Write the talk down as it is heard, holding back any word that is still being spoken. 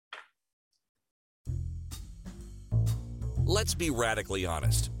Let's be radically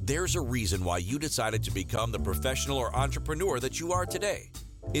honest. There's a reason why you decided to become the professional or entrepreneur that you are today.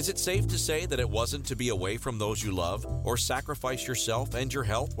 Is it safe to say that it wasn't to be away from those you love or sacrifice yourself and your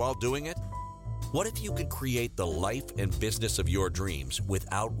health while doing it? What if you could create the life and business of your dreams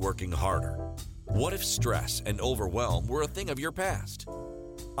without working harder? What if stress and overwhelm were a thing of your past?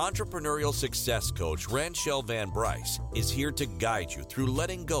 Entrepreneurial success coach Ranchelle Van Bryce is here to guide you through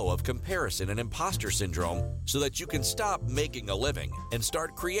letting go of comparison and imposter syndrome so that you can stop making a living and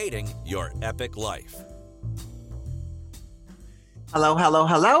start creating your epic life. Hello, hello,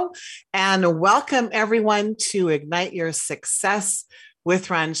 hello, and welcome everyone to Ignite Your Success with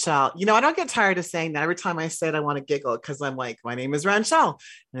Ranchelle. You know, I don't get tired of saying that. Every time I say it, I want to giggle because I'm like, my name is Ranchelle,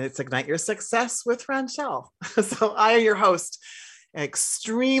 and it's Ignite Your Success with Ranchelle. So I am your host.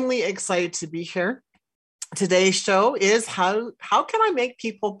 Extremely excited to be here. Today's show is how can I make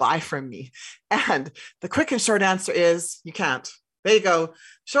people buy from me? And the quick and short answer is you can't. There you go.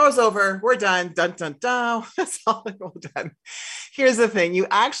 Show's over. We're done. Dun, dun, dun. That's all we're done. Here's the thing. You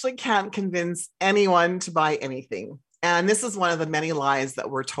actually can't convince anyone to buy anything. And this is one of the many lies that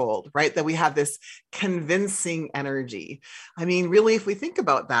we're told, right? That we have this convincing energy. I mean, really, if we think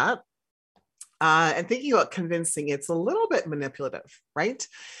about that, and thinking about convincing, it's a little bit manipulative, right?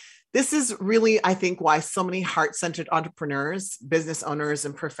 This is really, I think, why so many heart-centered entrepreneurs, business owners,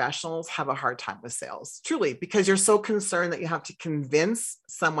 and professionals have a hard time with sales, truly, because you're so concerned that you have to convince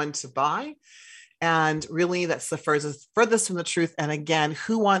someone to buy. And really, that's the furthest from the truth. And again,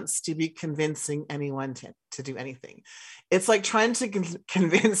 who wants to be convincing anyone to do anything? It's like trying to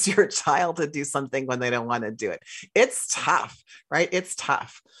convince your child to do something when they don't want to do it. It's tough, right? It's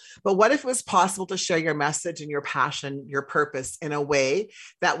tough. But what if it was possible to share your message and your passion, your purpose in a way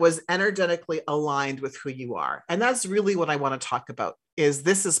that was energetically aligned with who you are? And that's really what I want to talk about, is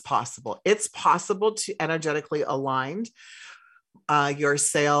this is possible. It's possible to energetically align your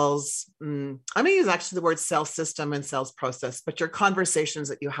sales. I'm going to use actually the word sales system and sales process, but your conversations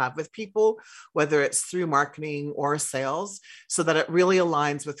that you have with people, whether it's through marketing or sales, so that it really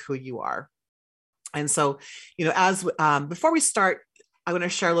aligns with who you are. And so, you know, as before we start, I'm going to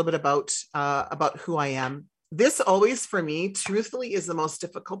share a little bit about who I am. This always, for me, truthfully, is the most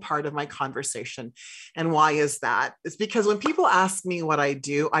difficult part of my conversation. And why is that? It's because when people ask me what I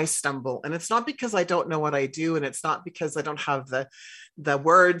do, I stumble. And it's not because I don't know what I do. And it's not because I don't have the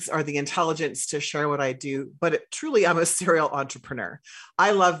words or the intelligence to share what I do, but truly, I'm a serial entrepreneur.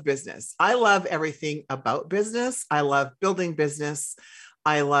 I love business. I love everything about business. I love building business.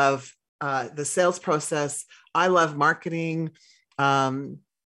 I love the sales process. I love marketing. I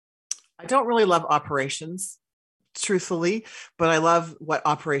don't really love operations, truthfully, but I love what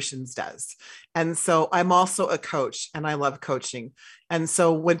operations does. And so I'm also a coach and I love coaching. And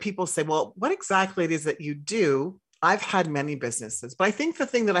so when people say, well, what exactly it is that you do? I've had many businesses, but I think the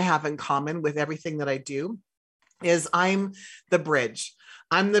thing that I have in common with everything that I do is I'm the bridge.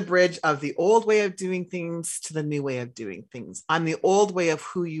 I'm the bridge of the old way of doing things to the new way of doing things. I'm the old way of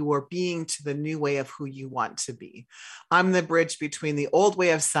who you are being to the new way of who you want to be. I'm the bridge between the old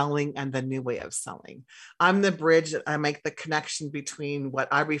way of selling and the new way of selling. I'm the bridge. I make the connection between what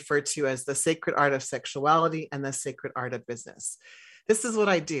I refer to as the sacred art of sexuality and the sacred art of business. This is what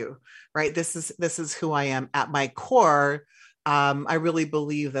I do, right? This is who I am at my core. I really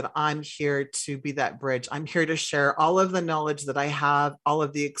believe that I'm here to be that bridge. I'm here to share all of the knowledge that I have, all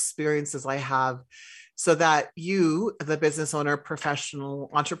of the experiences I have, so that you, the business owner,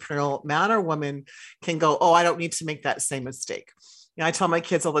 professional, entrepreneurial man or woman, can go, oh, I don't need to make that same mistake. You know, I tell my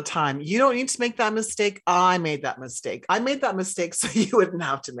kids all the time, you don't need to make that mistake. I made that mistake. I made that mistake so you wouldn't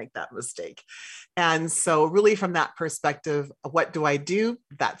have to make that mistake. And so really from that perspective, what do I do?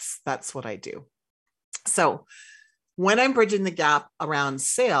 That's what I do. So when I'm bridging the gap around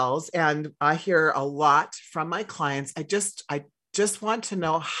sales, and I hear a lot from my clients, I just want to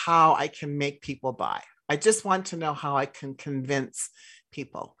know how I can make people buy. I just want to know how I can convince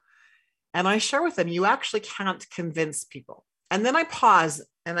people. And I share with them, you actually can't convince people. And then I pause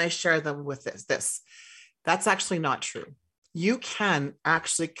and I share them with this. That's actually not true. You can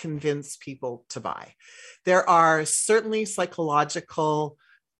actually convince people to buy. There are certainly psychological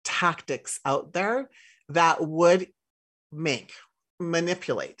tactics out there that would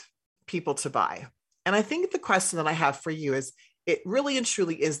manipulate people to buy. And I think the question that I have for you is, it really and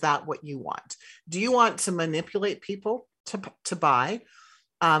truly, is that what you want? Do you want to manipulate people to buy?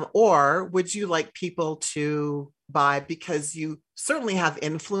 Or would you like people to buy because you certainly have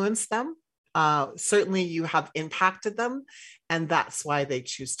influenced them? Certainly you have impacted them, and that's why they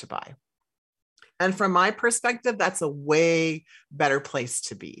choose to buy. And from my perspective, that's a way better place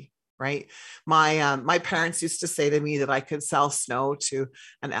to be, right? My parents used to say to me that I could sell snow to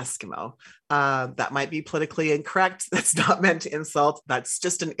an Eskimo. That might be politically incorrect. That's not meant to insult. That's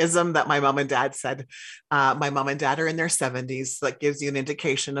just an ism that my mom and dad said. My mom and dad are in their 70s. So that gives you an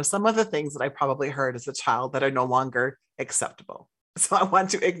indication of some of the things that I probably heard as a child that are no longer acceptable. So I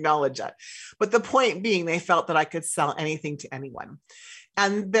want to acknowledge that. But the point being, they felt that I could sell anything to anyone.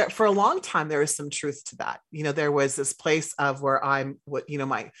 And there, for a long time, there was some truth to that. There was this place of where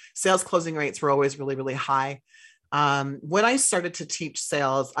my sales closing rates were always really, really high. When I started to teach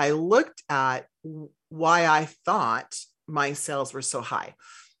sales, I looked at why I thought my sales were so high.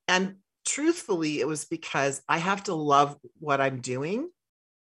 And truthfully, it was because I have to love what I'm doing.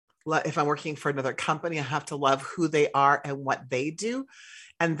 If I'm working for another company, I have to love who they are and what they do.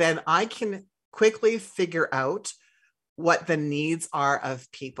 And then I can quickly figure out what the needs are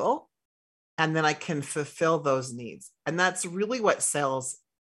of people, and then I can fulfill those needs. And that's really what sales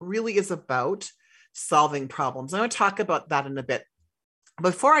really is about, solving problems. I'm going to talk about that in a bit.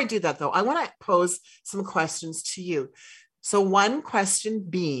 Before I do that, though, I want to pose some questions to you. So one question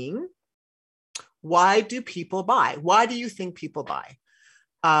being, why do people buy? Why do you think people buy?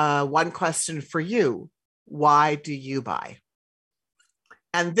 One question for you, why do you buy?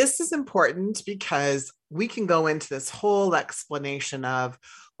 And this is important because we can go into this whole explanation of,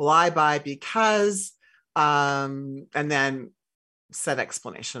 well, I buy because, and then set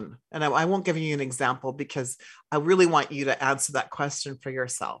explanation. And I won't give you an example because I really want you to answer that question for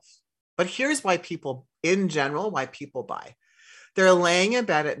yourself. But here's why people, in general, why people buy. They're laying in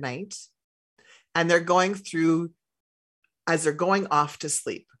bed at night and they're going through, as they're going off to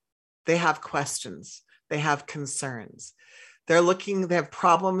sleep, they have questions, they have concerns. They have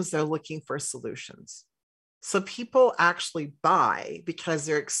problems, they're looking for solutions. So people actually buy because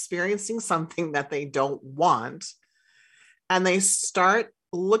they're experiencing something that they don't want, and they start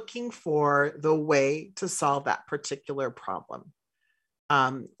looking for the way to solve that particular problem.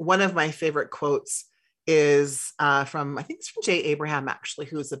 One of my favorite quotes is I think it's from Jay Abraham, actually,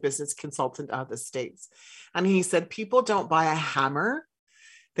 who is a business consultant out of the States. And he said, people don't buy a hammer,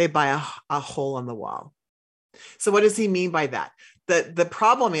 they buy a hole in the wall. So what does he mean by that? The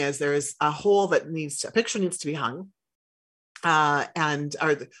problem is there is a hole that a picture needs to be hung. I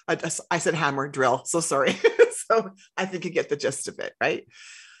said hammer, drill. So sorry. So I think you get the gist of it, right?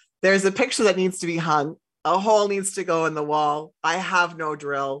 There's a picture that needs to be hung. A hole needs to go in the wall. I have no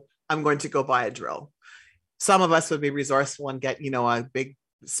drill. I'm going to go buy a drill. Some of us would be resourceful and get, a big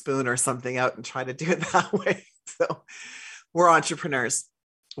spoon or something out and try to do it that way. So we're entrepreneurs.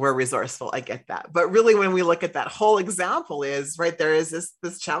 We're resourceful. I get that. But really, when we look at that whole example is, right, there is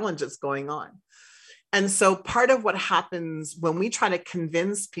this challenge that's going on. And so part of what happens when we try to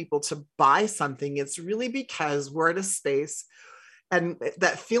convince people to buy something, it's really because we're at a space, and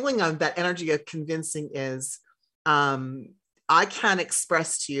that feeling of that energy of convincing is, I can't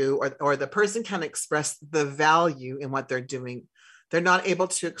express to you, or the person can't express the value in what they're doing. They're not able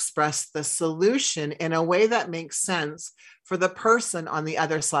to express the solution in a way that makes sense for the person on the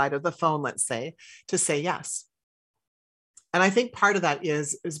other side of the phone, let's say, to say yes. And I think part of that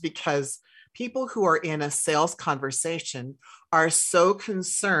is because people who are in a sales conversation are so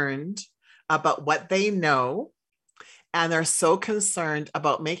concerned about what they know, and they're so concerned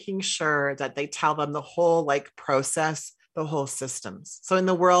about making sure that they tell them the whole process, the whole systems. So in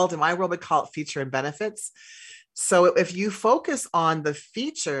my world, we call it feature and benefits. So if you focus on the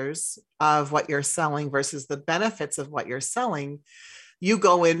features of what you're selling versus the benefits of what you're selling, you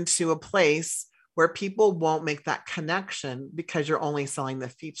go into a place where people won't make that connection because you're only selling the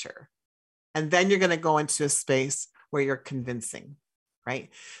feature. And then you're going to go into a space where you're convincing, right?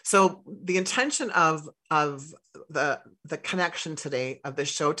 So the intention of the connection today, of the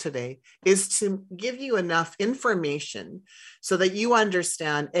show today, is to give you enough information so that you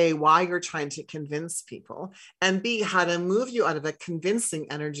understand, A, why you're trying to convince people, and B, how to move you out of a convincing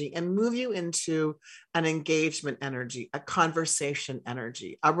energy and move you into an engagement energy, a conversation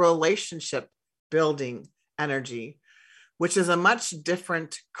energy, a relationship building energy, which is a much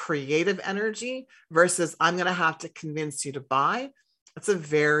different creative energy versus I'm going to have to convince you to buy. It's a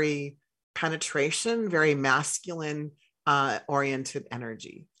very penetration, very masculine oriented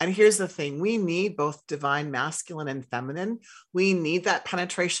energy. And here's the thing, we need both divine masculine and feminine. We need that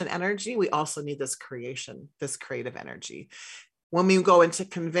penetration energy. We also need this creation, this creative energy. When we go into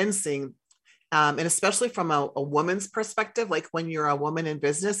convincing, and especially from a woman's perspective, like when you're a woman in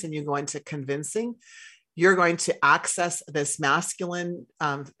business and you go into convincing, you're going to access this masculine,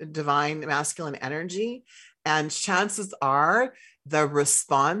 divine masculine energy. And chances are the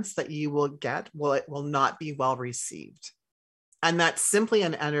response that you will get will not be well received. And that's simply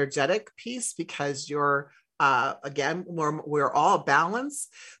an energetic piece because you're, again, we're all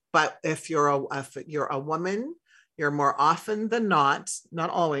balanced. But if you're a woman, you're more often than not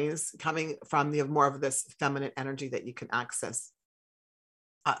always, coming from the more of this feminine energy that you can access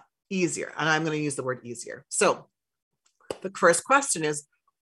easier. And I'm going to use the word easier. So the first question is,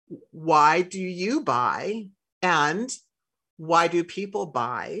 why do you buy? And why do people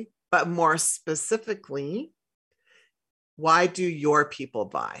buy? But more specifically, why do your people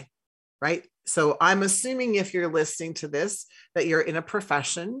buy? Right? So I'm assuming if you're listening to this, that you're in a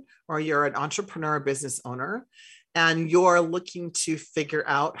profession or you're an entrepreneur, business owner, and you're looking to figure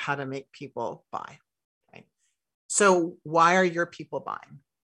out how to make people buy. Right? So why are your people buying?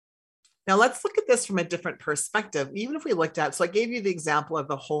 Now let's look at this from a different perspective. Even if we looked at, so I gave you the example of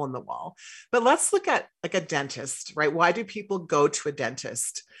the hole in the wall, but let's look at like a dentist, right? Why do people go to a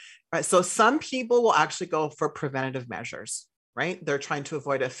dentist? Right. So some people will actually go for preventative measures, right? They're trying to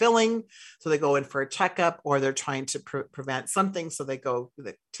avoid a filling, so they go in for a checkup, or they're trying to prevent something, so they go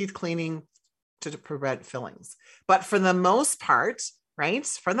the teeth cleaning to prevent fillings. But for the most part, right?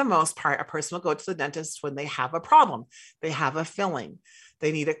 For the most part, a person will go to the dentist when they have a problem. They have a filling.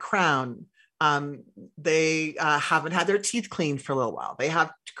 They need a crown. They haven't had their teeth cleaned for a little while. They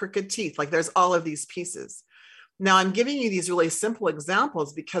have crooked teeth. Like there's all of these pieces. Now, I'm giving you these really simple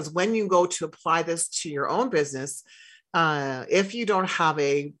examples because when you go to apply this to your own business, if you don't have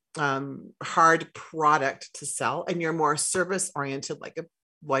a hard product to sell and you're more service oriented, like a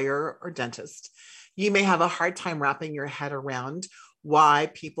lawyer or dentist, you may have a hard time wrapping your head around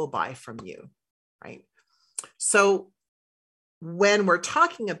why people buy from you, right? So when we're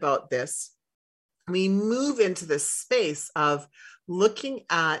talking about this, we move into this space of looking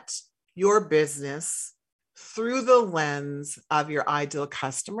at your business through the lens of your ideal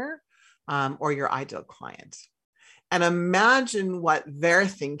customer or your ideal client. And imagine what they're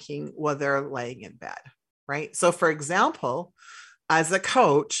thinking while they're laying in bed, right? So for example, as a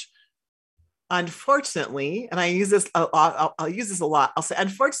coach, unfortunately, and I use this, I'll use this a lot. I'll say,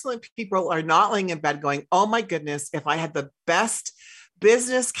 unfortunately, people are not laying in bed going, oh my goodness, if I had the best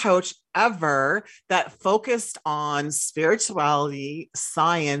business coach ever that focused on spirituality,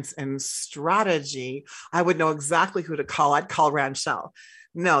 science, and strategy, I would know exactly who to call. I'd call Ranchelle.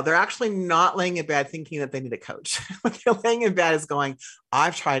 No, they're actually not laying in bed thinking that they need a coach. What they're laying in bed is going,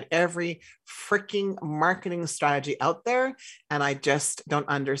 I've tried every freaking marketing strategy out there, and I just don't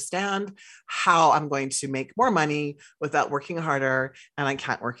understand how I'm going to make more money without working harder, and I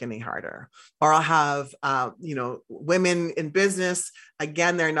can't work any harder. Or I'll have, women in business,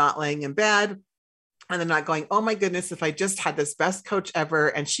 again, they're not laying in bed. And they're not going, oh my goodness, if I just had this best coach ever,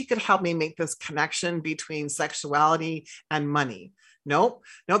 and she could help me make this connection between sexuality and money. Nope,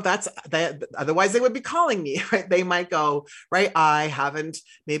 that's that. Otherwise, they would be calling me, right? They might go, right? I haven't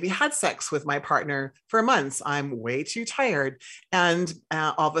maybe had sex with my partner for months. I'm way too tired. And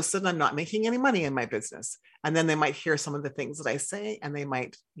all of a sudden, I'm not making any money in my business. And then they might hear some of the things that I say, and they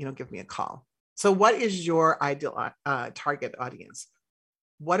might, give me a call. So what is your ideal target audience?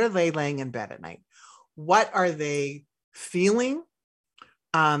 What are they laying in bed at night? What are they feeling?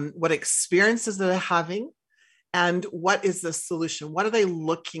 What experiences are they having? And what is the solution? What are they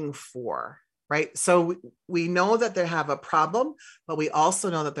looking for, right? So we know that they have a problem, but we also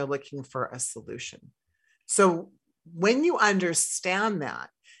know that they're looking for a solution. So when you understand that,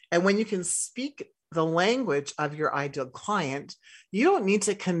 and when you can speak the language of your ideal client, you don't need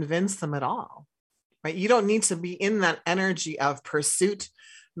to convince them at all, right? You don't need to be in that energy of pursuit,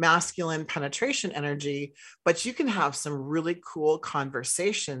 masculine penetration energy, but you can have some really cool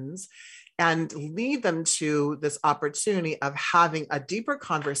conversations and lead them to this opportunity of having a deeper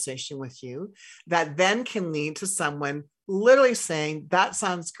conversation with you that then can lead to someone literally saying, that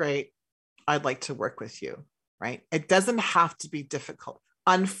sounds great. I'd like to work with you, right? It doesn't have to be difficult.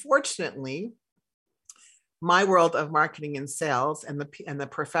 Unfortunately, my world of marketing and sales and the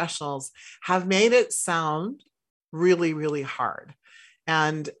professionals have made it sound really, really hard.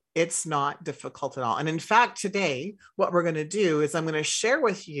 And it's not difficult at all. And in fact, today, what we're going to do is I'm going to share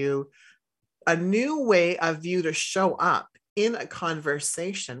with you a new way of you to show up in a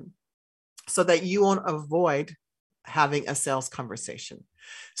conversation so that you won't avoid having a sales conversation,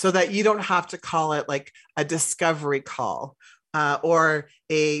 so that you don't have to call it like a discovery call or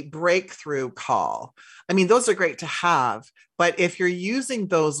a breakthrough call. I mean, those are great to have, but if you're using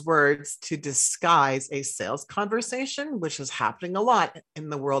those words to disguise a sales conversation, which is happening a lot in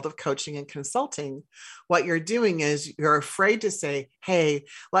the world of coaching and consulting, what you're doing is you're afraid to say, hey,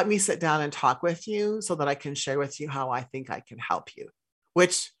 let me sit down and talk with you so that I can share with you how I think I can help you,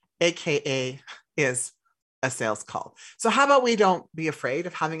 which AKA is a sales call. So how about we don't be afraid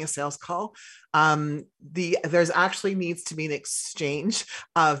of having a sales call? There's actually needs to be an exchange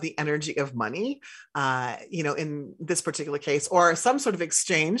of the energy of money, in this particular case, or some sort of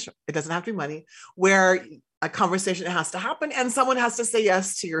exchange. It doesn't have to be money, where a conversation has to happen and someone has to say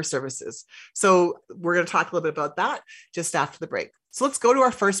yes to your services. So we're going to talk a little bit about that just after the break. So let's go to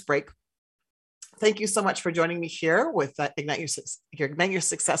our first break. Thank you so much for joining me here with Ignite Your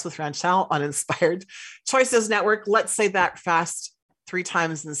Success with Ranchelle on Inspired Choices Network. Let's say that fast 3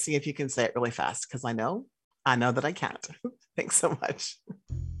 times and see if you can say it really fast, because I know that I can't. Thanks so much.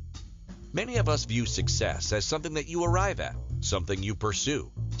 Many of us view success as something that you arrive at, something you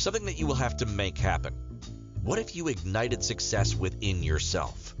pursue, something that you will have to make happen. What if you ignited success within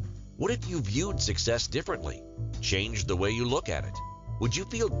yourself? What if you viewed success differently, changed the way you look at it? Would you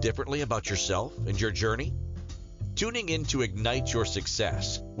feel differently about yourself and your journey? Tuning in to Ignite Your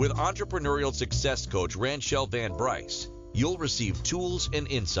Success with entrepreneurial success coach Ranchelle Van Bryce, you'll receive tools and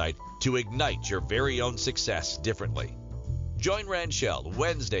insight to ignite your very own success differently. Join Ranchelle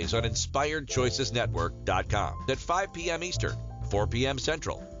Wednesdays on InspiredChoicesNetwork.com at 5 p.m. Eastern, 4 p.m.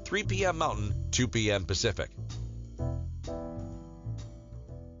 Central, 3 p.m. Mountain, 2 p.m. Pacific.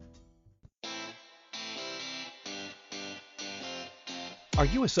 Are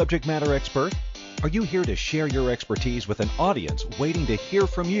you a subject matter expert? Are you here to share your expertise with an audience waiting to hear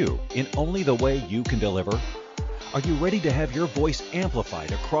from you in only the way you can deliver? Are you ready to have your voice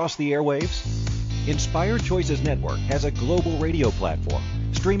amplified across the airwaves? Inspired Choices Network has a global radio platform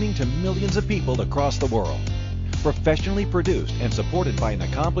streaming to millions of people across the world. Professionally produced and supported by an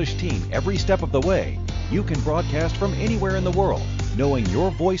accomplished team every step of the way, you can broadcast from anywhere in the world, knowing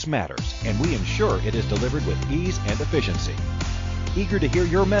your voice matters, and we ensure it is delivered with ease and efficiency. Eager to hear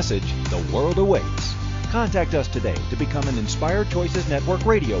your message, the world awaits. Contact us today to become an Inspired Choices Network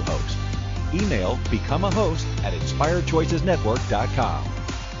radio host. Email become a host at inspiredchoicesnetwork.com.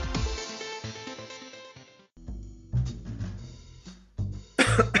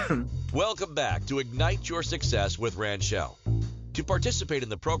 Welcome back to Ignite Your Success with Ranchelle. To participate in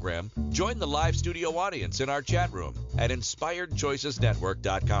the program, join the live studio audience in our chat room at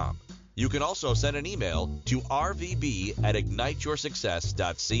inspiredchoicesnetwork.com. You can also send an email to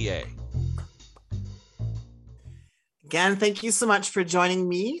rvb@igniteyoursuccess.ca. Again, thank you so much for joining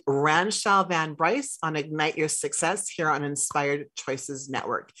me, Ranchelle Van Bryce, on Ignite Your Success here on Inspired Choices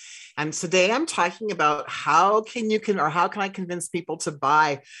Network. And today I'm talking about how can I convince people to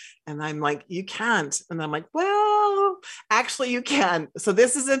buy? And I'm like, you can't. And I'm like, well, actually you can. So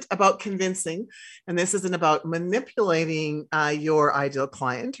this isn't about convincing, and this isn't about manipulating your ideal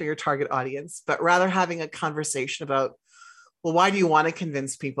client or your target audience, but rather having a conversation about, well, why do you want to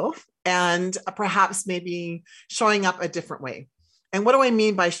convince people? And perhaps maybe showing up a different way. And what do I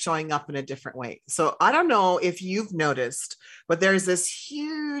mean by showing up in a different way? So I don't know if you've noticed, but there's this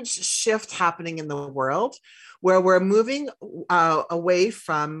huge shift happening in the world where we're moving away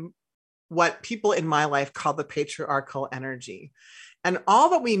from what people in my life call the patriarchal energy. And all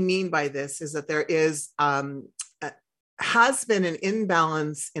that we mean by this is that there has been an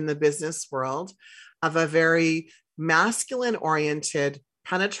imbalance in the business world of a very masculine oriented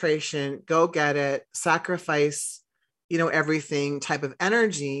penetration, go get it, sacrifice, everything type of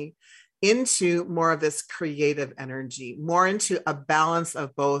energy into more of this creative energy, more into a balance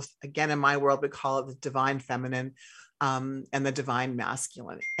of both. Again, in my world, we call it the divine feminine and the divine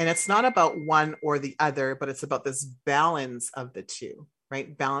masculine. And it's not about one or the other, but it's about this balance of the two,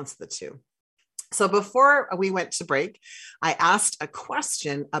 right? Balance of the two. So before we went to break, I asked a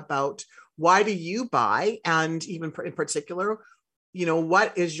question about why do you buy? And even in particular,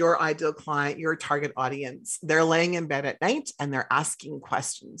 what is your ideal client, your target audience? They're laying in bed at night and they're asking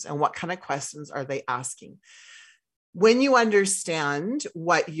questions. And what kind of questions are they asking? When you understand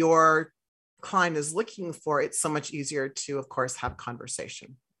what your client is looking for, it's so much easier to, of course, have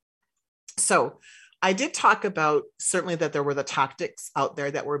conversation. So I did talk about certainly that there were the tactics out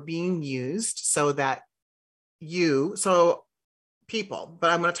there that were being used so people, but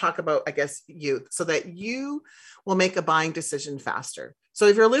I'm going to talk about, I guess, youth, so that you will make a buying decision faster. So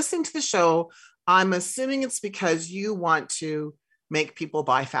if you're listening to the show, I'm assuming it's because you want to make people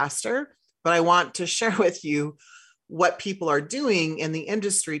buy faster, but I want to share with you what people are doing in the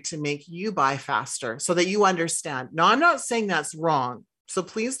industry to make you buy faster so that you understand. Now, I'm not saying that's wrong. So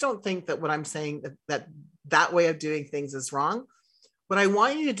please don't think that what I'm saying that way of doing things is wrong. What I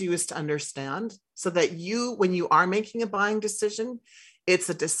want you to do is to understand so that when you are making a buying decision, it's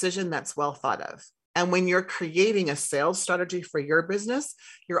a decision that's well thought of. And when you're creating a sales strategy for your business,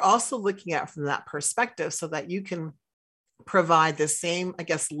 you're also looking at it from that perspective so that you can provide the same, I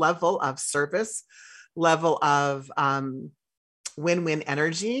guess, level of service level of win-win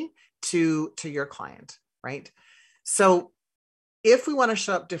energy to your client, right? So if we want to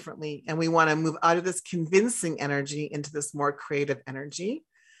show up differently and we want to move out of this convincing energy into this more creative energy,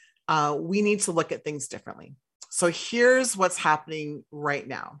 we need to look at things differently. So here's what's happening right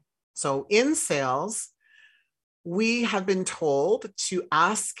now. So in sales, we have been told to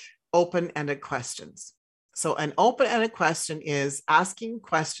ask open-ended questions. So an open-ended question is asking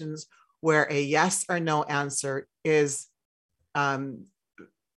questions where a yes or no answer is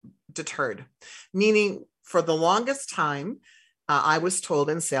deterred. Meaning, for the longest time, I was told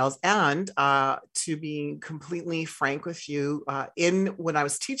in sales, and to be completely frank with you, when I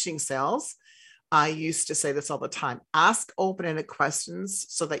was teaching sales, I used to say this all the time: ask open-ended questions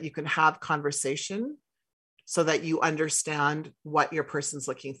so that you can have conversation, so that you understand what your person's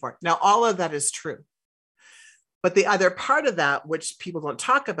looking for. Now, all of that is true. But the other part of that, which people don't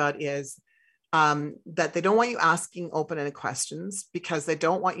talk about, is that they don't want you asking open-ended questions because they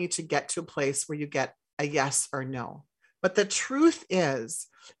don't want you to get to a place where you get a yes or no. But the truth is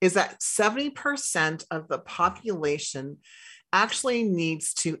that 70% of the population actually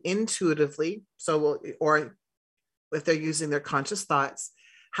needs to intuitively, or if they're using their conscious thoughts,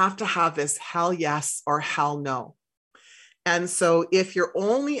 have to have this hell yes or hell no. And so if you're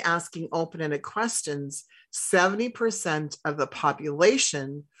only asking open-ended questions, 70% of the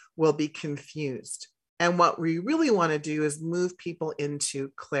population will be confused. And what we really want to do is move people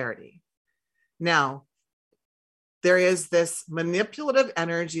into clarity. Now, there is this manipulative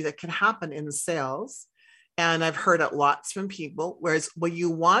energy that can happen in sales. And I've heard it lots from people, whereas you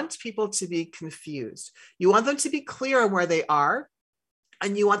want people to be confused. You want them to be clear on where they are,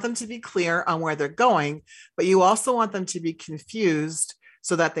 and you want them to be clear on where they're going, but you also want them to be confused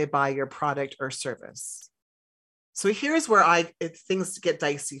so that they buy your product or service. So here's where things get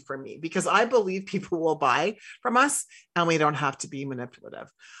dicey for me, because I believe people will buy from us and we don't have to be manipulative.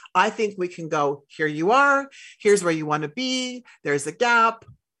 I think we can go, here you are, here's where you want to be, there's a gap,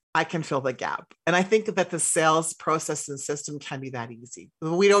 I can fill the gap. And I think that the sales process and system can be that easy.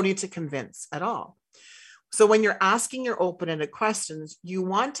 We don't need to convince at all. So when you're asking your open-ended questions, you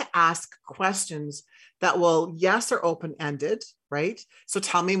want to ask questions that will yes or open-ended, right? So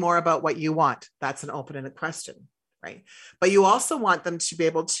tell me more about what you want. That's an open-ended question, right? But you also want them to be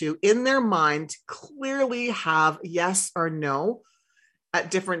able to, in their mind, clearly have yes or no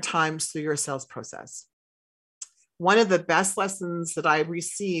at different times through your sales process. One of the best lessons that I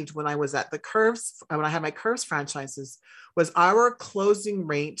received when I was at when I had my Curves franchises, was our closing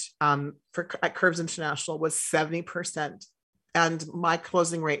rate at Curves International was 70%. And my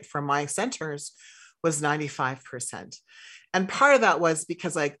closing rate for my centers was 95%. And part of that was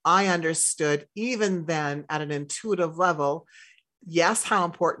because I understood even then at an intuitive level, yes, how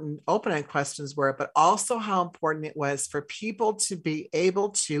important open-ended questions were, but also how important it was for people to be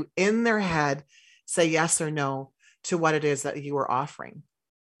able to, in their head, say yes or no to what it is that you were offering,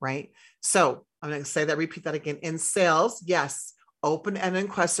 right? So I'm going to repeat that again. In sales, yes, open-ended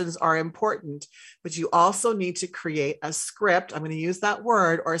questions are important, but you also need to create a script. I'm going to use that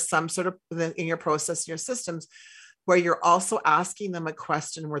word, or some sort of in your process, in your systems, where you're also asking them a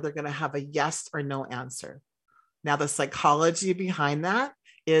question where they're going to have a yes or no answer. Now, the psychology behind that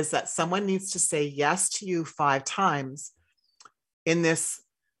is that someone needs to say yes to you 5 times in this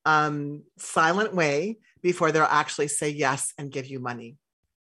silent way before they'll actually say yes and give you money.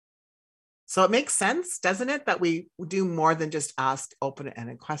 So it makes sense, doesn't it, that we do more than just ask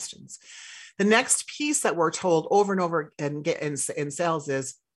open-ended questions. The next piece that we're told over and over and get in sales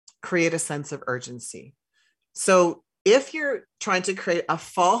is create a sense of urgency. So if you're trying to create a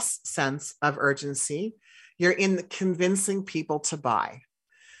false sense of urgency, you're in convincing people to buy.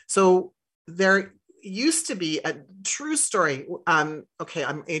 So there used to be a true story. Okay,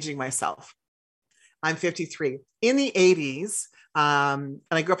 I'm aging myself. I'm 53. In the 80s, and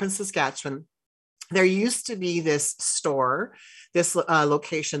I grew up in Saskatchewan, there used to be this store, this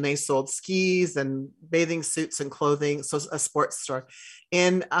location. They sold skis and bathing suits and clothing, so a sports store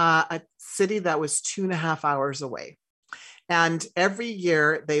in a city that was 2.5 hours away. And every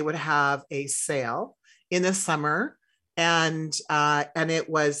year they would have a sale in the summer, and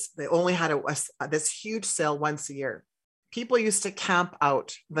they only had this huge sale once a year. People used to camp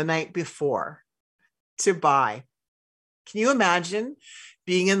out the night before to buy. Can you imagine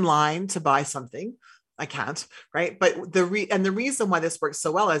being in line to buy something? I can't, right? But the reason why this works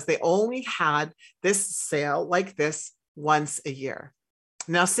so well is they only had this sale like this once a year.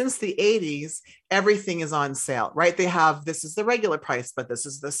 Now, since the 80s, everything is on sale, right? They have, this is the regular price, but this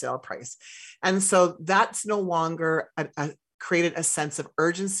is the sale price. And so that's no longer created a sense of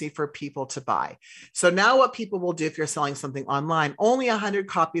urgency for people to buy. So now what people will do if you're selling something online, only 100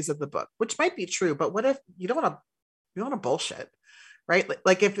 copies of the book, which might be true, but what if you don't want to bullshit, right?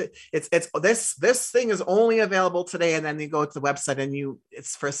 Like if it's this thing is only available today, and then you go to the website and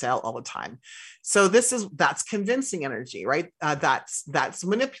it's for sale all the time. So that's convincing energy, right? That's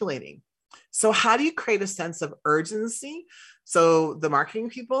manipulating. So how do you create a sense of urgency? So the marketing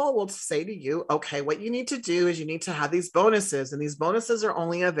people will say to you, okay, what you need to do is you need to have these bonuses, and these bonuses are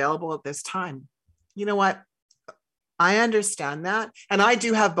only available at this time. You know what? I understand that. And I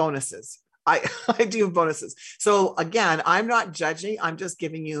do have bonuses. I do have bonuses. So again, I'm not judging. I'm just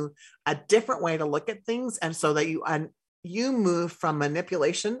giving you a different way to look at things. And so that you move from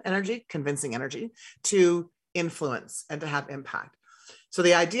manipulation energy, convincing energy, to influence and to have impact. So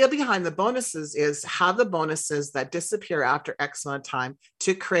the idea behind the bonuses is have the bonuses that disappear after X amount of time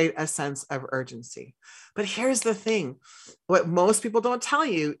to create a sense of urgency. But here's the thing. What most people don't tell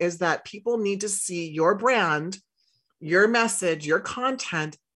you is that people need to see your brand, your message, your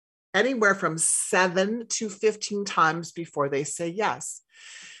content anywhere from 7 to 15 times before they say yes.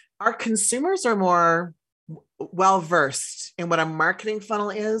 Our consumers are more well-versed in what a marketing funnel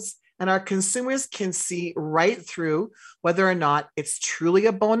is, and our consumers can see right through whether or not it's truly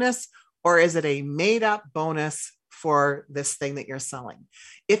a bonus or is it a made up bonus for this thing that you're selling.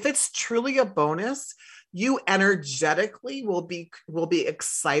 If it's truly a bonus, you energetically will be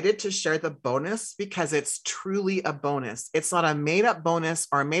excited to share the bonus because it's truly a bonus. It's not a made up bonus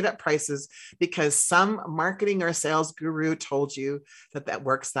or made up prices because some marketing or sales guru told you that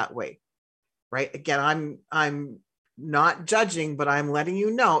works that way, right? Again, I'm not judging, but I'm letting you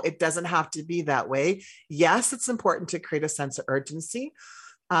know it doesn't have to be that way. Yes, it's important to create a sense of urgency.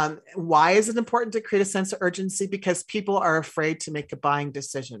 Why is it important to create a sense of urgency? Because people are afraid to make a buying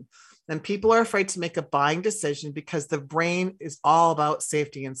decision. And people are afraid to make a buying decision because the brain is all about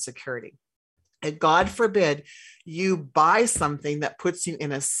safety and security. And God forbid you buy something that puts you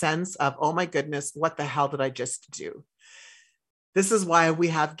in a sense of, oh my goodness, what the hell did I just do? This is why we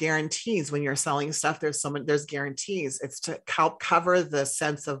have guarantees. When you're selling stuff, there's guarantees. It's to help cover the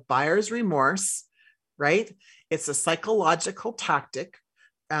sense of buyer's remorse, right? It's a psychological tactic.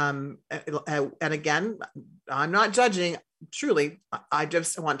 And again, I'm not judging. Truly, I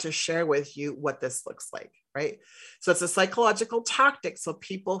just want to share with you what this looks like, right? So it's a psychological tactic so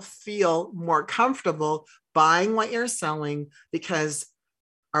people feel more comfortable buying what you're selling because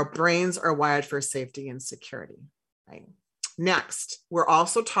our brains are wired for safety and security, right? Next, we're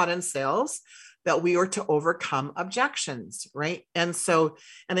also taught in sales that we are to overcome objections, right? And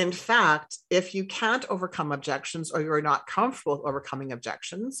in fact, if you can't overcome objections or you're not comfortable with overcoming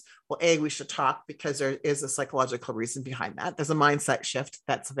objections, well, A, we should talk because there is a psychological reason behind that. There's a mindset shift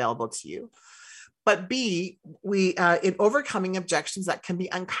that's available to you. But B, in overcoming objections, that can be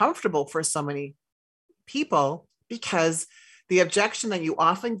uncomfortable for so many people because the objection that you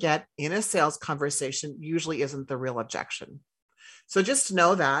often get in a sales conversation usually isn't the real objection. So just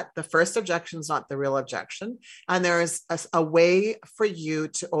know that the first objection is not the real objection. And there is a way for you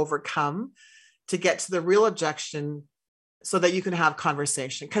to overcome, to get to the real objection so that you can have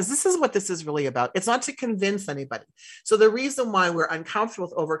conversation. Because this is what this is really about. It's not to convince anybody. So the reason why we're uncomfortable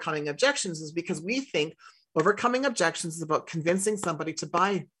with overcoming objections is because we think overcoming objections is about convincing somebody to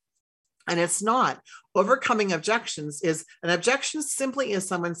buy. And it's not. Overcoming objections is an objection simply is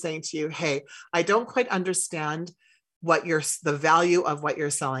someone saying to you, hey, I don't quite understand the value of what you're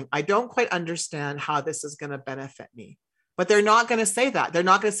selling. I don't quite understand how this is going to benefit me. But they're not going to say that. They're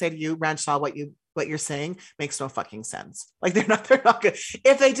not going to say to you, Ranchal, what you're saying makes no fucking sense. Like they're not good.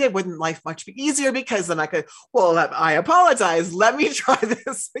 If they did, wouldn't life much be easier? Because then I apologize. Let me try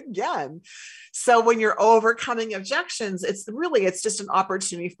this again. So when you're overcoming objections, it's just an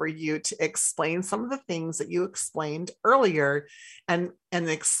opportunity for you to explain some of the things that you explained earlier and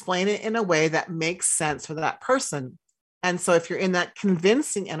explain it in a way that makes sense for that person. And so if you're in that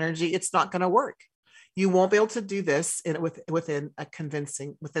convincing energy, it's not going to work. You won't be able to do this within a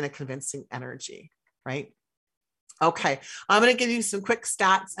convincing energy, right? Okay, I'm going to give you some quick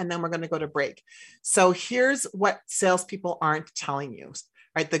stats and then we're going to go to break. So here's what salespeople aren't telling you,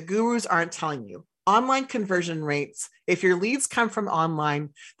 right? The gurus aren't telling you. Online conversion rates, if your leads come from online,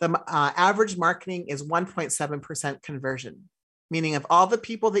 the average marketing is 1.7% conversion, meaning of all the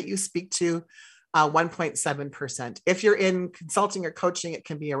people that you speak to, 1.7%. If you're in consulting or coaching, it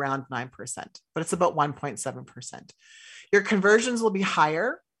can be around 9%, but it's about 1.7%. Your conversions will be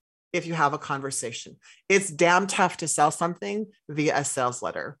higher if you have a conversation. It's damn tough to sell something via a sales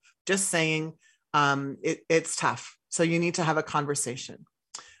letter. Just saying, it's tough. So you need to have a conversation.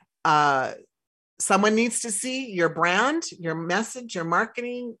 Someone needs to see your brand, your message, your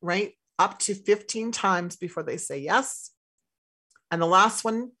marketing, right? Up to 15 times before they say yes. And the last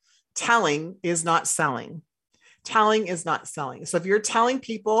one, telling is not selling. Telling is not selling. So if you're telling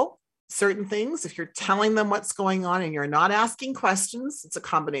people certain things, if you're telling them what's going on and you're not asking questions, it's a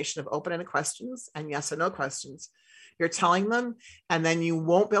combination of open-ended questions and yes or no questions. You're telling them, and then you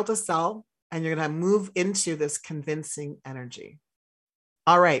won't be able to sell, and you're going to move into this convincing energy.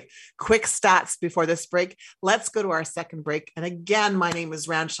 All right, quick stats before this break. Let's go to our second break. And again, my name is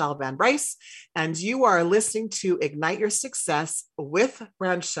Ranchelle Van Bryce, and you are listening to Ignite Your Success with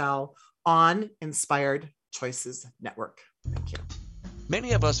Ranchelle on Inspired Choices Network. Thank you.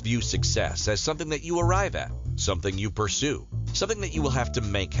 Many of us view success as something that you arrive at, something you pursue, something that you will have to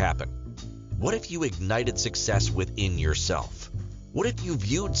make happen. What if you ignited success within yourself? What if you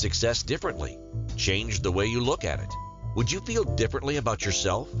viewed success differently, changed the way you look at it? Would you feel differently about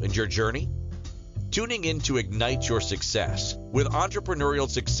yourself and your journey? Tuning in to Ignite Your Success with entrepreneurial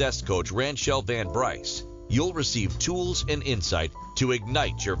success coach Ranchelle Van Bryce, you'll receive tools and insight to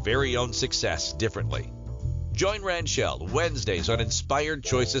ignite your very own success differently. Join Ranchelle Wednesdays on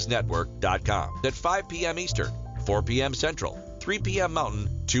InspiredChoicesNetwork.com at 5 p.m. Eastern, 4 p.m. Central, 3 p.m.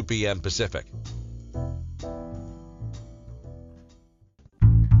 Mountain, 2 p.m. Pacific.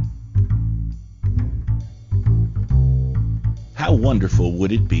 How wonderful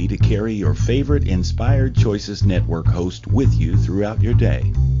would it be to carry your favorite Inspired Choices Network host with you throughout your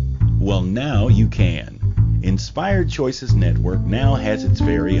day? Well, now you can. Inspired Choices Network now has its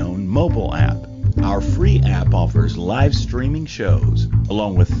very own mobile app. Our free app offers live streaming shows,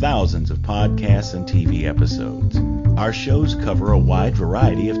 along with thousands of podcasts and TV episodes. Our shows cover a wide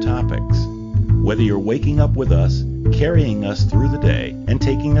variety of topics. Whether you're waking up with us, carrying us through the day, and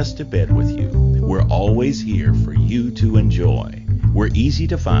taking us to bed with you, we're always here for you to enjoy. We're easy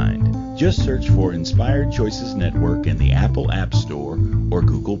to find. Just search for Inspired Choices Network in the Apple App Store or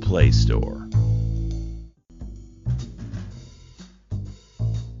Google Play Store.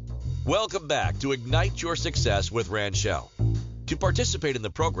 Welcome back to Ignite Your Success with Ranchelle. To participate in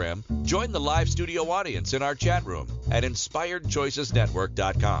the program, join the live studio audience in our chat room at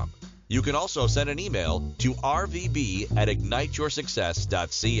InspiredChoicesNetwork.com. You can also send an email to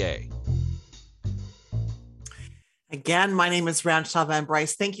rvb@igniteyoursuccess.ca. Again, my name is Ranchelle Van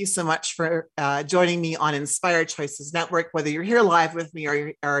Bryce. Thank you so much for joining me on Inspired Choices Network. Whether you're here live with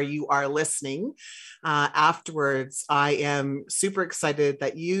me or you are listening afterwards, I am super excited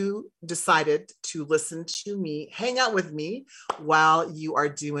that you decided to listen to me, hang out with me while you are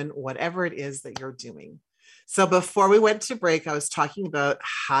doing whatever it is that you're doing. So before we went to break, I was talking about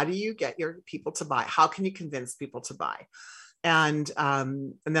how do you get your people to buy? How can you convince people to buy? And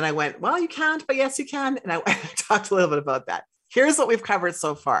then I went, well, you can't, but yes, you can. And I talked a little bit about that. Here's what we've covered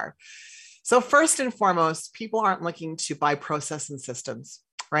so far. So first and foremost, people aren't looking to buy process and systems,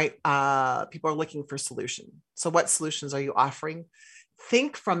 right? People are looking for solutions. So what solutions are you offering?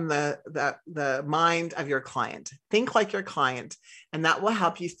 Think from the mind of your client. Think like your client, and that will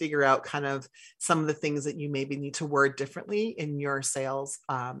help you figure out kind of some of the things that you maybe need to word differently in your sales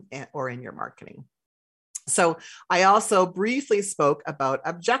or in your marketing. So I also briefly spoke about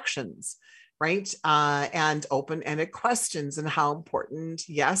objections, right? And open-ended questions and how important,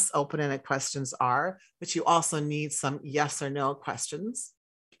 yes, open-ended questions are, but you also need some yes or no questions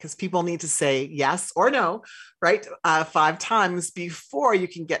because people need to say yes or no, right? 5 times before you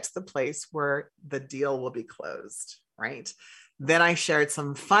can get to the place where the deal will be closed, right? Then I shared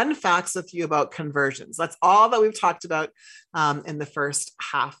some fun facts with you about conversions. That's all that we've talked about in the first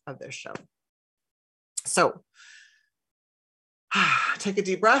half of this show. So take a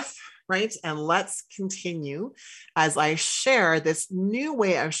deep breath, right? And let's continue as I share this new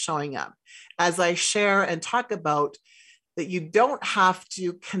way of showing up, as I share and talk about that you don't have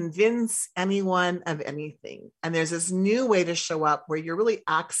to convince anyone of anything. And there's this new way to show up where you're really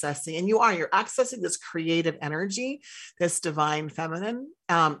accessing, and you're accessing this creative energy, this divine feminine,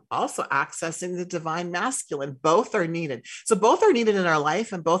 also accessing the divine masculine. Both are needed. So both are needed in our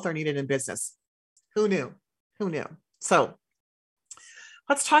life and both are needed in business. Who knew? Who knew? So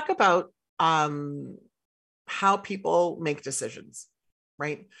let's talk about how people make decisions,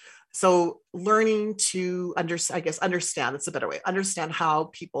 right? So learning to understand, that's a better way, understand how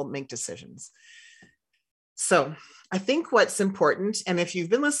people make decisions. So I think what's important, and if you've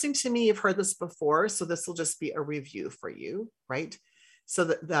been listening to me, you've heard this before, so this will just be a review for you, right? So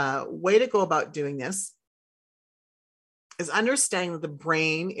the way to go about doing this is understanding that the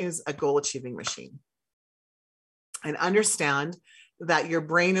brain is a goal-achieving machine. And understand that your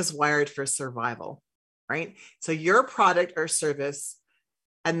brain is wired for survival, right? So your product or service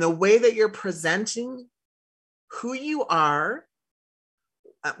And the way that you're presenting who you are,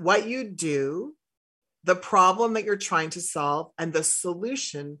 what you do, the problem that you're trying to solve, and the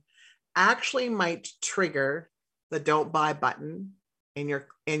solution actually might trigger the don't buy button in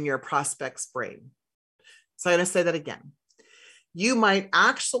your prospect's brain. So I'm going to say that again. You might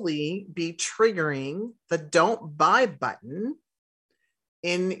actually be triggering the don't buy button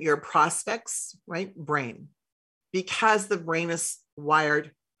in your prospect's brain, because the brain is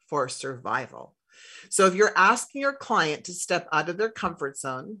wired for survival. So if you're asking your client to step out of their comfort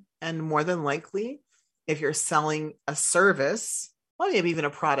zone, and more than likely, if you're selling a service, well, maybe even a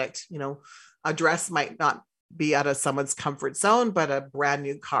product, a dress might not be out of someone's comfort zone, but a brand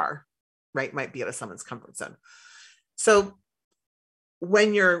new car, might be out of someone's comfort zone. So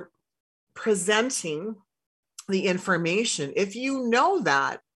when you're presenting the information, if you know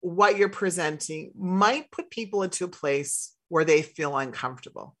that what you're presenting might put people into a place where they feel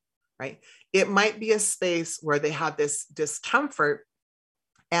uncomfortable, right? It might be a space where they have this discomfort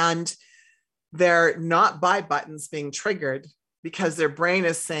and they're not buy buttons being triggered because their brain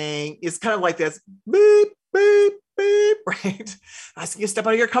is saying, it's kind of like this, beep, beep, beep, right? Asking you to step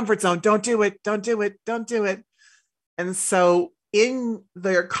out of your comfort zone. Don't do it. Don't do it. Don't do it. And so in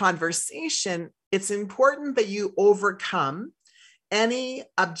their conversation, it's important that you overcome any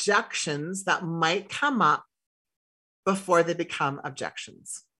objections that might come up before they become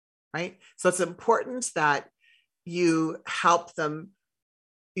objections, right? So it's important that you help them,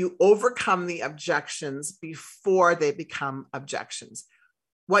 you overcome the objections before they become objections.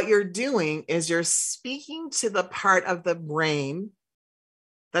 What you're doing is you're speaking to the part of the brain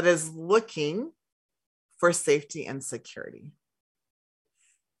that is looking for safety and security.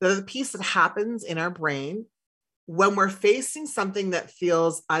 The piece that happens in our brain when we're facing something that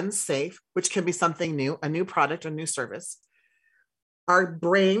feels unsafe, which can be something new, a new product, a new service, our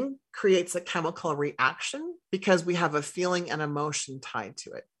brain creates a chemical reaction because we have a feeling and emotion tied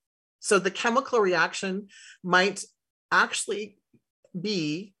to it. So the chemical reaction might actually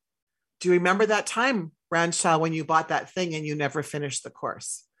be, do you remember that time, Ranchal, when you bought that thing and you never finished the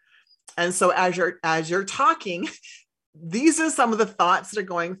course? And so as you're talking, these are some of the thoughts that are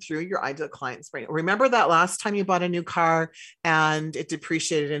going through your ideal client's brain. Remember that last time you bought a new car and it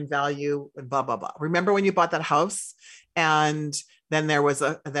depreciated in value and blah, blah, blah. Remember when you bought that house and then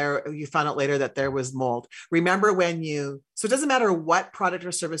you found out later that there was mold. Remember so it doesn't matter what product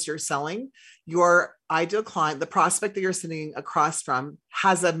or service you're selling, your ideal client, the prospect that you're sitting across from,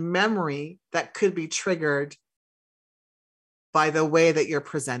 has a memory that could be triggered by the way that you're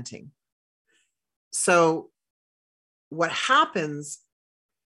presenting. So what happens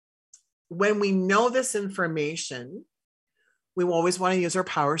when we know this information, we always want to use our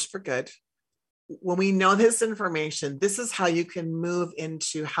powers for good. When we know this information, this is how you can move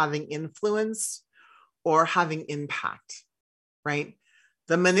into having influence or having impact, right?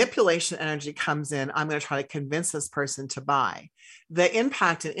 The manipulation energy comes in. I'm going to try to convince this person to buy. The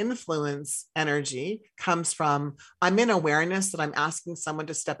impact and influence energy comes from, I'm in awareness that I'm asking someone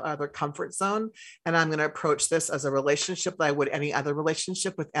to step out of their comfort zone. And I'm going to approach this as a relationship that I would any other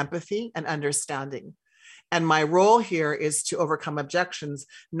relationship, with empathy and understanding. And my role here is to overcome objections,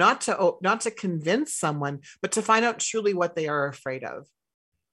 not to convince someone, but to find out truly what they are afraid of.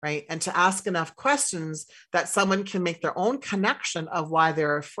 Right? And to ask enough questions that someone can make their own connection of why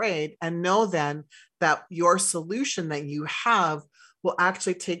they're afraid, and know then that your solution that you have will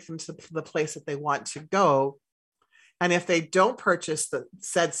actually take them to the place that they want to go. And if they don't purchase the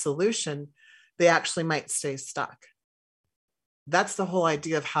said solution, they actually might stay stuck. That's the whole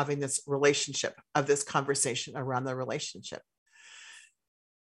idea of having this relationship, of this conversation around the relationship.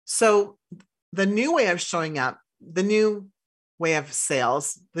 So the new way of showing up, the new way of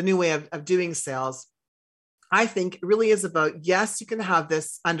sales, the new way of doing sales, I think really is about, yes, you can have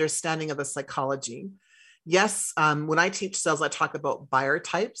this understanding of the psychology. Yes, when I teach sales, I talk about buyer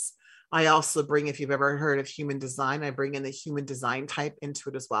types. I also bring, if you've ever heard of human design, I bring in the human design type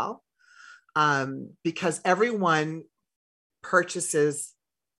into it as well. Because everyone purchases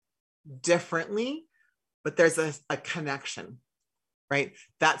differently, but there's a connection, right?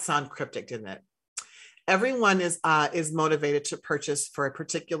 That sounds cryptic, didn't it? Everyone is motivated to purchase for a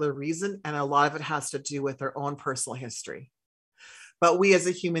particular reason, and a lot of it has to do with their own personal history. But we as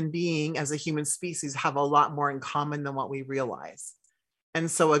a human being, as a human species, have a lot more in common than what we realize.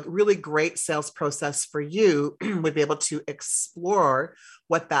 And so a really great sales process for you would be able to explore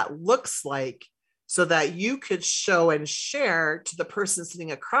what that looks like, so that you could show and share to the person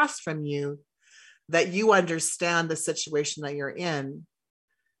sitting across from you that you understand the situation that you're in,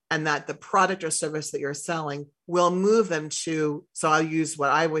 and that the product or service that you're selling will move them to, so I'll use what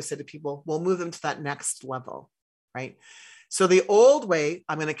I always say to people, will move them to that next level, right? So the old way,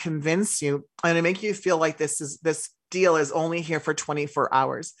 I'm going to convince you, I'm going to make you feel like this deal is only here for 24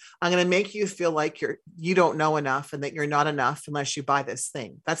 hours. I'm going to make you feel like you don't know enough and that you're not enough unless you buy this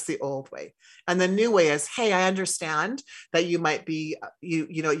thing. That's the old way. And the new way is, hey, I understand that you might be,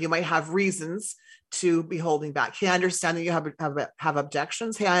 you might have reasons to be holding back. Hey, I understand that you have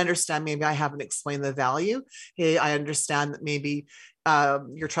objections. Hey, I understand maybe I haven't explained the value. Hey, I understand that maybe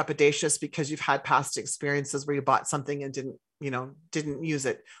you're trepidatious because you've had past experiences where you bought something and didn't use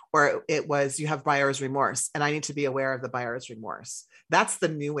it, or it was, you have buyer's remorse, and I need to be aware of the buyer's remorse. That's the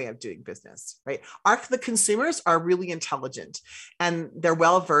new way of doing business, right? The consumers are really intelligent and they're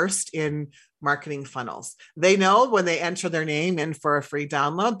well-versed in marketing funnels. They know when they enter their name in for a free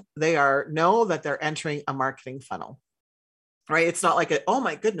download, know that they're entering a marketing funnel. Right? It's not like, oh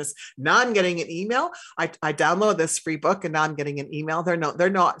my goodness, now I'm getting an email. I download this free book and now I'm getting an email. They're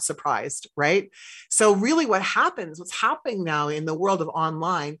not surprised, right? So really what's happening now in the world of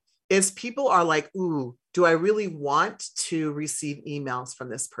online is people are like, ooh, do I really want to receive emails from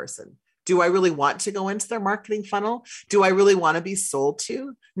this person? Do I really want to go into their marketing funnel? Do I really want to be sold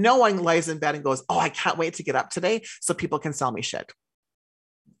to? No one lays in bed and goes, oh, I can't wait to get up today so people can sell me shit.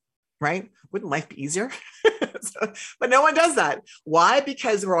 Right? Wouldn't life be easier? But no one does that. Why?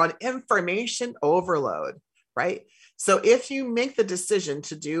 Because we're on information overload, right? So if you make the decision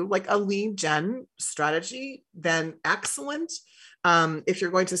to do like a lead gen strategy, then excellent. If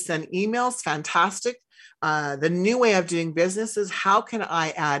you're going to send emails, fantastic. The new way of doing business is, how can I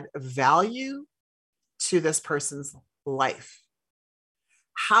add value to this person's life?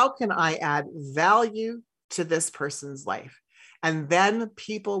 How can I add value to this person's life? And then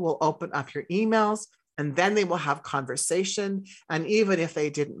people will open up your emails, and then they will have conversation. And even if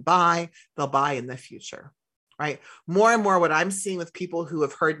they didn't buy, they'll buy in the future, right? More and more what I'm seeing with people who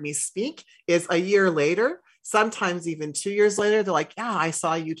have heard me speak is a year later, sometimes even 2 years later, they're like, yeah, I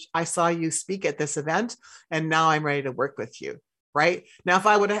saw you speak at this event, and now I'm ready to work with you, right? Now, if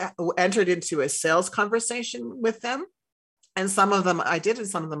I would have entered into a sales conversation with them, and some of them I did and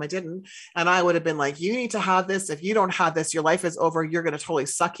some of them I didn't, and I would have been like, you need to have this. If you don't have this, your life is over. You're going to totally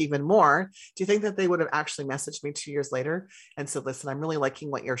suck even more. Do you think that they would have actually messaged me 2 years later and said, listen, I'm really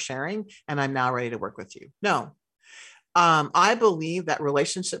liking what you're sharing, and I'm now ready to work with you? No. I believe that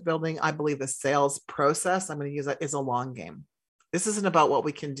relationship building, I believe the sales process, I'm going to use that, is a long game. This isn't about what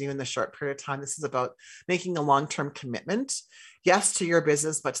we can do in the short period of time. This is about making a long-term commitment, yes, to your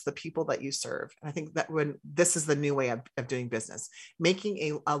business, but to the people that you serve. And I think that this is the new way of doing business,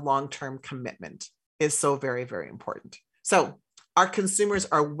 making a long-term commitment is so very, very important. So our consumers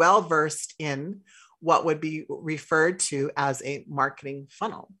are well-versed in what would be referred to as a marketing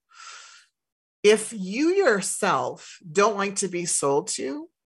funnel. If you yourself don't like to be sold to,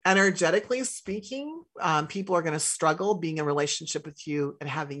 energetically speaking, people are going to struggle being in a relationship with you and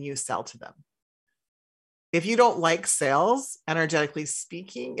having you sell to them. If you don't like sales, energetically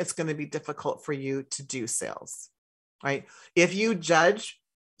speaking, it's going to be difficult for you to do sales, right? If you judge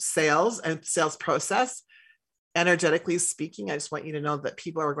sales and sales process, energetically speaking, I just want you to know that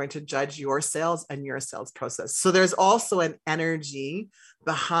people are going to judge your sales and your sales process. So there's also an energy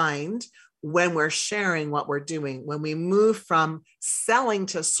behind when we're sharing what we're doing, when we move from selling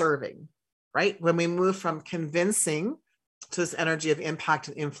to serving, right? When we move from convincing to this energy of impact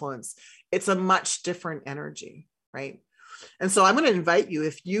and influence, it's a much different energy, right? And so I'm going to invite you,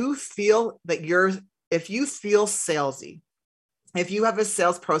 if you feel salesy, if you have a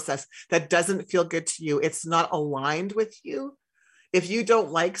sales process that doesn't feel good to you, it's not aligned with you. If you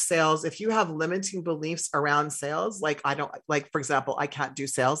don't like sales, if you have limiting beliefs around sales, for example, I can't do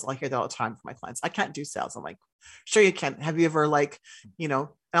sales. I hear that all the time from my clients. I can't do sales. I'm like, sure you can. Have you ever and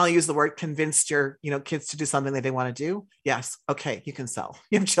I'll use the word, convinced your, kids to do something that they want to do? Yes. Okay. You can sell.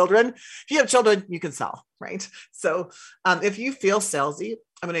 You have children. If you have children, you can sell, right? So if you feel salesy,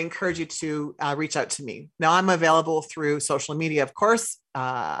 I'm going to encourage you to reach out to me. Now I'm available through social media, of course,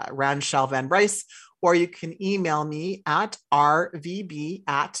 Ranchelle Van Bryce, or you can email me at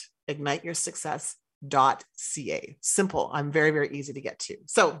rvb@igniteyoursuccess.ca. Simple. I'm very, very easy to get to.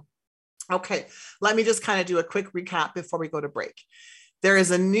 So, okay, let me just kind of do a quick recap before we go to break. There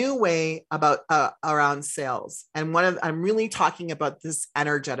is a new way around sales. And I'm really talking about this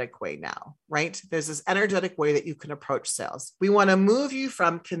energetic way now, right? There's this energetic way that you can approach sales. We want to move you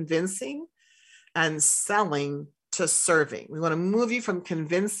from convincing and selling to serving. We want to move you from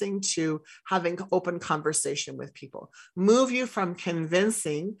convincing to having open conversation with people. Move you from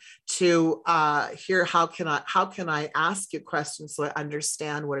convincing to here, how can I ask you questions so I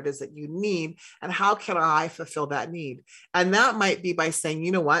understand what it is that you need, and how can I fulfill that need? And that might be by saying,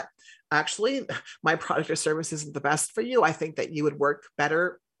 you know what, actually, my product or service isn't the best for you. I think that you would work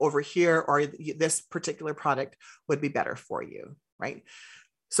better over here, or this particular product would be better for you, right?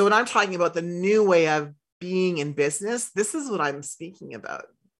 So when I'm talking about the new way of being in business, this is what I'm speaking about,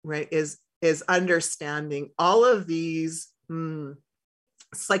 right? Is understanding all of these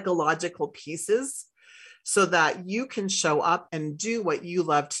psychological pieces so that you can show up and do what you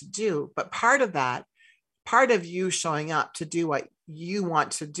love to do. But part of you showing up to do what you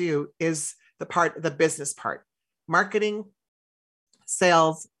want to do is the business part, marketing,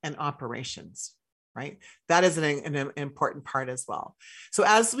 sales, and operations. Right? That is an important part as well. So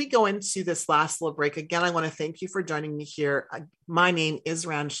as we go into this last little break, again, I want to thank you for joining me here. My name is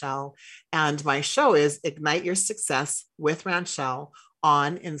Ranchelle, and my show is Ignite Your Success with Ranchelle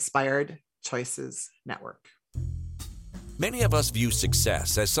on Inspired Choices Network. Many of us view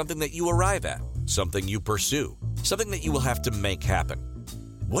success as something that you arrive at, something you pursue, something that you will have to make happen.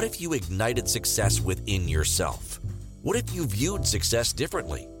 What if you ignited success within yourself? What if you viewed success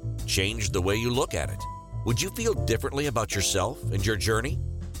differently? Changed the way you look at it? Would you feel differently about yourself and your journey?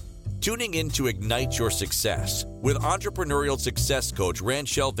 Tuning in to Ignite Your Success with entrepreneurial success coach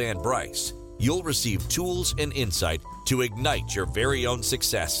Ranchelle Van Bryce, you'll receive tools and insight to ignite your very own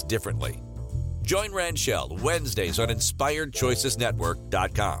success differently. Join Ranchelle Wednesdays on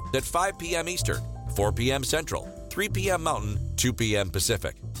InspiredChoicesNetwork.com at 5 p.m. Eastern, 4 p.m. Central, 3 p.m. Mountain, 2 p.m.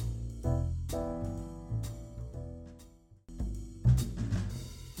 Pacific.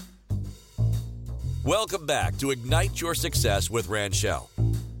 Welcome back to Ignite Your Success with Ranchelle.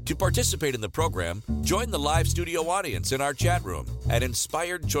 To participate in the program, join the live studio audience in our chat room at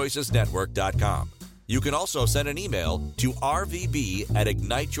InspiredChoicesNetwork.com. You can also send an email to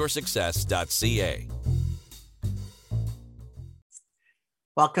rvb@igniteyoursuccess.ca.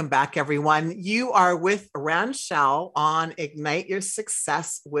 Welcome back, everyone. You are with Ranchelle on Ignite Your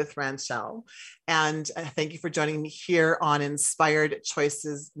Success with Ranchelle. And thank you for joining me here on Inspired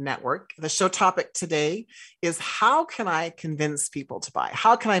Choices Network. The show topic today is, how can I convince people to buy?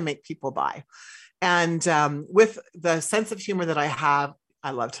 How can I make people buy? And with the sense of humor that I have,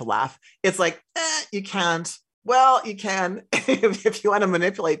 I love to laugh. It's like, you can't. Well, you can if you want to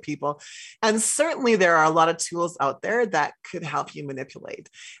manipulate people. And certainly there are a lot of tools out there that could help you manipulate.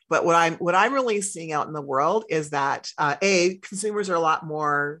 But what I'm really seeing out in the world is that consumers are a lot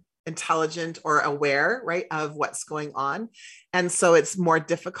more intelligent or aware, right, of what's going on. And so it's more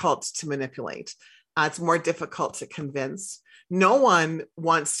difficult to manipulate. It's more difficult to convince. No one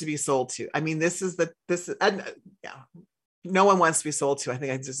wants to be sold to. I mean, no one wants to be sold to. I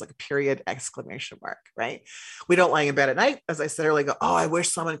think it's just like a period, exclamation mark, right? We don't lie in bed at night, as I said earlier, go, oh, I wish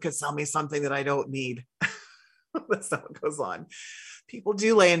someone could sell me something that I don't need. That's not what goes on. People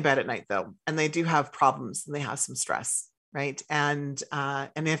do lay in bed at night though, and they do have problems and they have some stress, right? And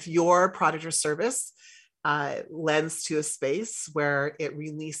if your product or service lends to a space where it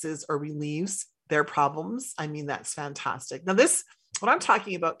releases or relieves their problems, I mean, that's fantastic. Now what I'm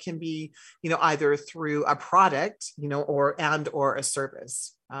talking about can be, either through a product, or a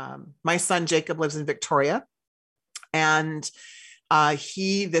service. My son, Jacob, lives in Victoria, and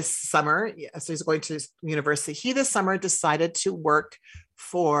he this summer, so he's going to university. He this summer decided to work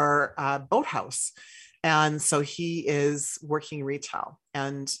for Boathouse. And so he is working retail.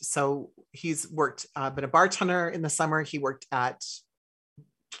 And so he's worked, been a bartender in the summer. He worked at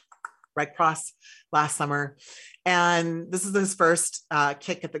Red Cross last summer. And this is his first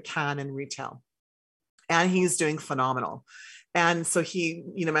kick at the can in retail. And he's doing phenomenal. And so he,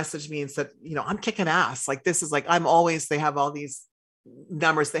 messaged me and said, I'm kicking ass. Like, this is like, they have all these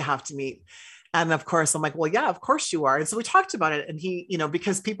numbers they have to meet. And of course, I'm like, well, yeah, of course you are. And so we talked about it. And he,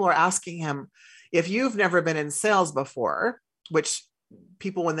 because people are asking him, if you've never been in sales before, which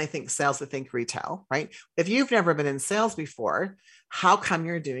people, when they think sales, they think retail, right? If you've never been in sales before, how come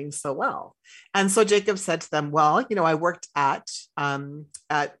you're doing so well? And so Jacob said to them, well, I worked at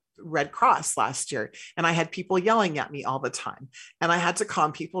Red Cross last year, and I had people yelling at me all the time, and I had to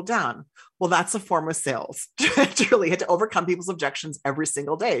calm people down. Well, that's a form of sales. Truly had to overcome people's objections every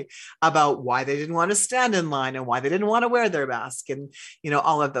single day about why they didn't want to stand in line and why they didn't want to wear their mask, and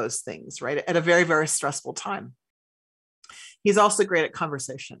all of those things, right? At a very, very stressful time. He's also great at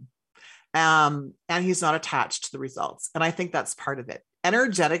conversation. And he's not attached to the results. And I think that's part of it.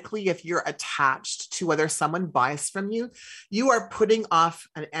 energetically, if you're attached to whether someone buys from you, you are putting off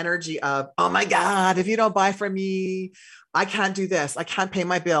an energy of, oh my God, if you don't buy from me, I can't do this. I can't pay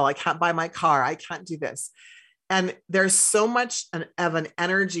my bill. I can't buy my car. I can't do this. And there's so much of an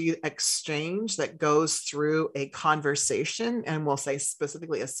energy exchange that goes through a conversation, and we'll say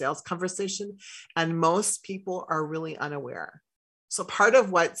specifically a sales conversation. And most people are really unaware. So part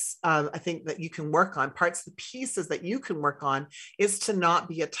of what's, I think that you can work on, the pieces that you can work on is to not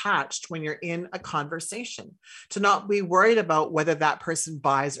be attached when you're in a conversation, to not be worried about whether that person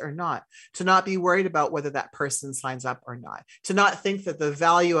buys or not, to not be worried about whether that person signs up or not, to not think that the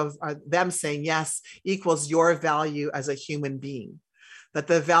value of them saying yes equals your value as a human being, that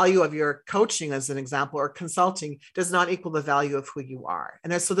the value of your coaching, as an example, or consulting does not equal the value of who you are.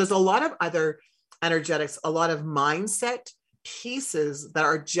 And so there's a lot of other energetics, a lot of mindset pieces that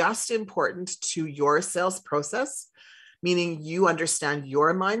are just important to your sales process, meaning you understand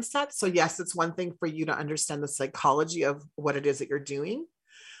your mindset. So yes, it's one thing for you to understand the psychology of what it is that you're doing.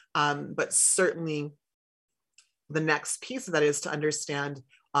 But certainly the next piece of that is to understand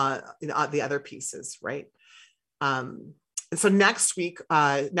the other pieces, right? And so next week's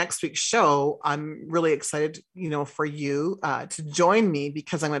show, I'm really excited, for you to join me,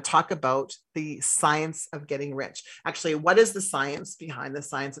 because I'm going to talk about the science of getting rich. Actually, what is the science behind the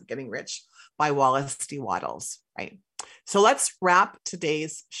science of getting rich by Wallace D. Wattles, right? So let's wrap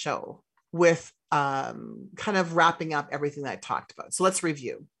today's show with kind of wrapping up everything that I talked about. So let's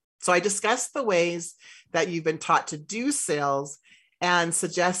review. So I discussed the ways that you've been taught to do sales and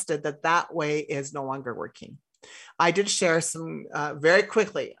suggested that way is no longer working. I did share some, very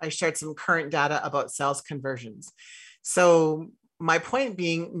quickly, I shared some current data about sales conversions. So my point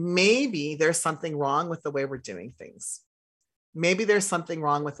being, maybe there's something wrong with the way we're doing things. Maybe there's something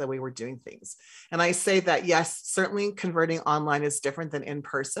wrong with the way we're doing things. And I say that, yes, certainly converting online is different than in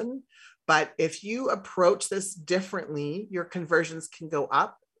person. But if you approach this differently, your conversions can go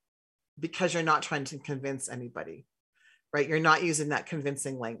up because you're not trying to convince anybody, right? You're not using that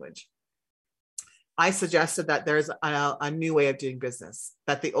convincing language. I suggested that there's a new way of doing business,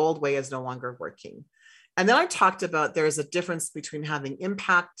 that the old way is no longer working. And then I talked about there's a difference between having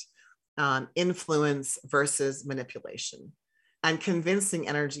impact, influence versus manipulation. And convincing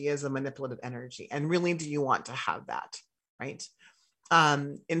energy is a manipulative energy. And really, do you want to have that, right?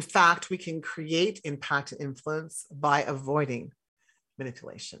 In fact, we can create impact and influence by avoiding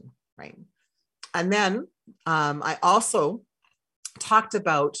manipulation, right? And then I also talked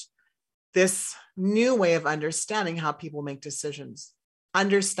about this new way of understanding how people make decisions,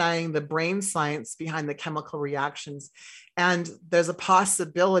 understanding the brain science behind the chemical reactions. And there's a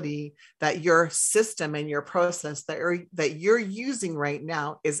possibility that your system and your process that you're using right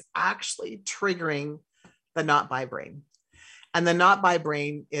now is actually triggering the not by brain. And the not by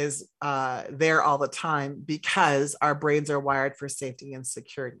brain is there all the time because our brains are wired for safety and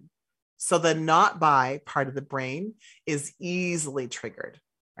security. So the not by part of the brain is easily triggered,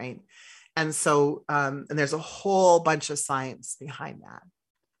 right? And so, and there's a whole bunch of science behind that.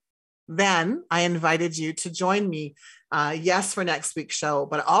 Then I invited you to join me, yes, for next week's show,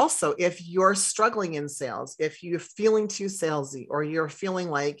 but also if you're struggling in sales, if you're feeling too salesy, or you're feeling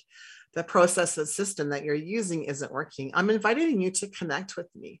like the process and system that you're using isn't working, I'm inviting you to connect with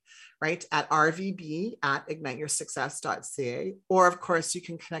me, right, at rvb@igniteyoursuccess.ca. Or of course, you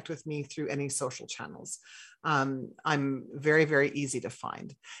can connect with me through any social channels. I'm very, very easy to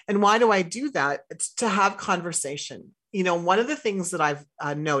find. And why do I do that? It's to have conversation. One of the things that I've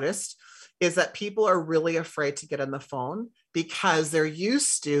noticed is that people are really afraid to get on the phone because they're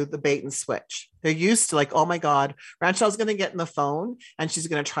used to the bait and switch. They're used to like, oh my God, Ranchel's going to get on the phone and she's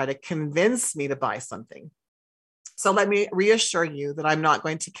going to try to convince me to buy something. So let me reassure you that I'm not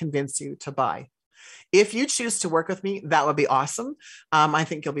going to convince you to buy. If you choose to work with me, that would be awesome. I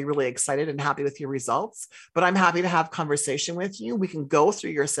think you'll be really excited and happy with your results, but I'm happy to have conversation with you. We can go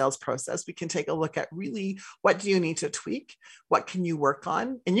through your sales process. We can take a look at really what do you need to tweak? What can you work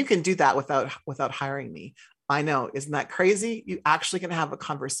on? And you can do that without hiring me. I know, isn't that crazy? You actually can have a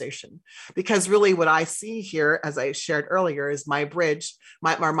conversation, because really what I see here, as I shared earlier, is my bridge.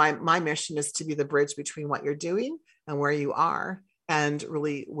 My mission is to be the bridge between what you're doing and where you are, and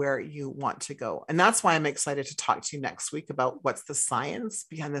really where you want to go. And that's why I'm excited to talk to you next week about what's the science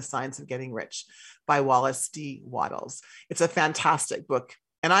behind the science of getting rich by Wallace D. Wattles. It's a fantastic book.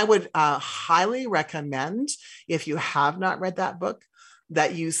 And I would highly recommend, if you have not read that book,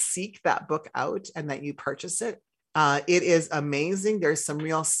 that you seek that book out and that you purchase it. It is amazing. There's some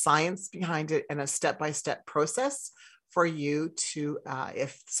real science behind it and a step-by-step process for you to,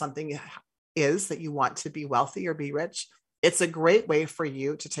 if something is that you want to be wealthy or be rich, It's a great way for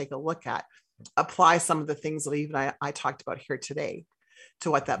you to take a look at, apply some of the things that even I talked about here today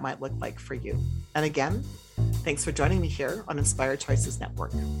to what that might look like for you. And again, thanks for joining me here on Inspired Choices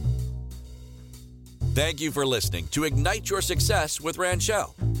Network. Thank you for listening to Ignite Your Success with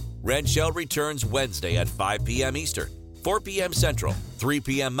Ranchelle. Ranchelle returns Wednesday at 5 p.m. Eastern, 4 p.m. Central, 3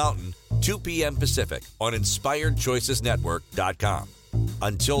 p.m. Mountain, 2 p.m. Pacific on InspiredChoicesNetwork.com.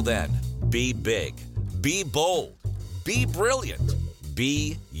 Until then, be big, be bold, be brilliant,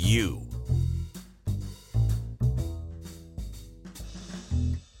 be you.